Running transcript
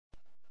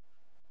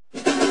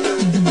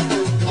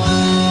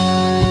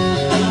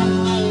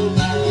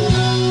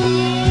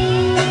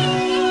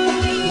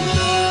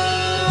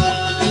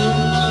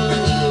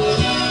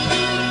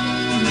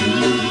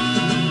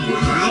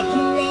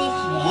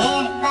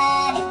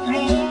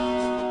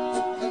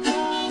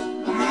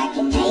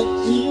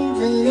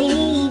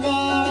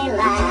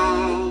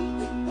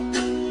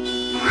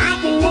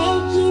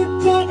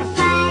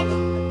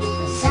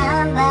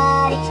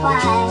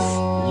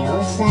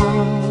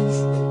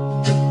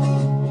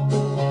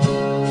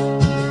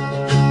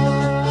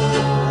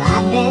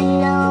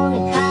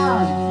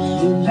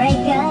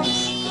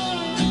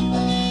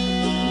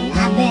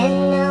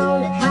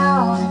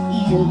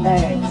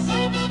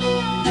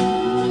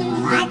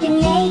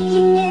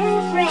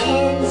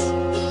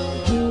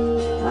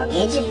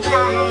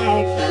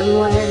tired from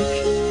work.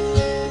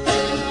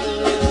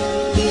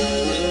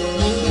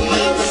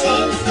 And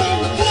since the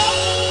day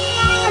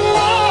I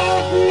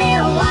left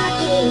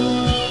Milwaukee,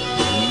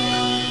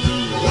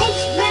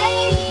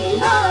 Lynchburg and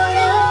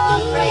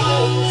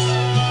Port-au-Prince,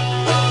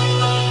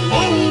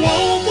 been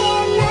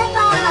making the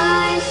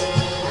bars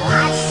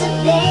lots of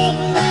big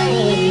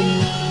money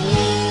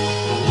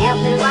and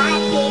helping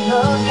white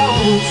people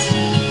dance.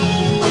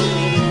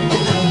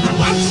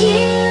 Got you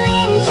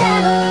in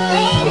trouble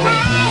in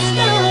high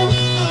school,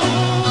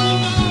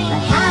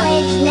 but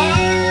college now,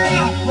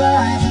 that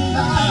was a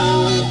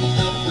ball.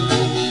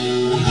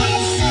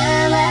 Had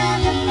some of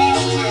the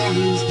best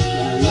times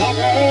you'll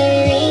never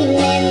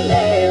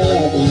remember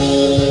with me.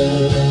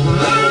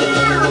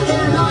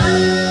 Alcohol,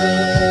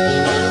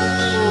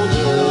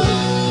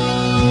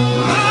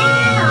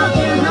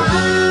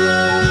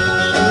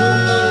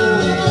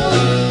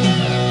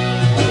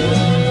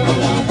 I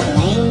got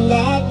blamed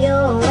at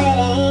your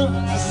wedding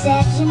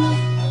reception,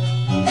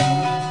 your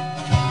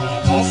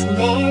best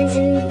man's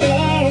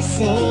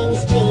embarrassing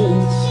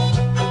speech,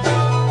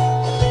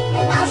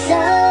 and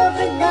also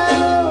for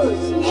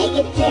those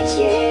naked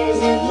pictures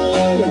of you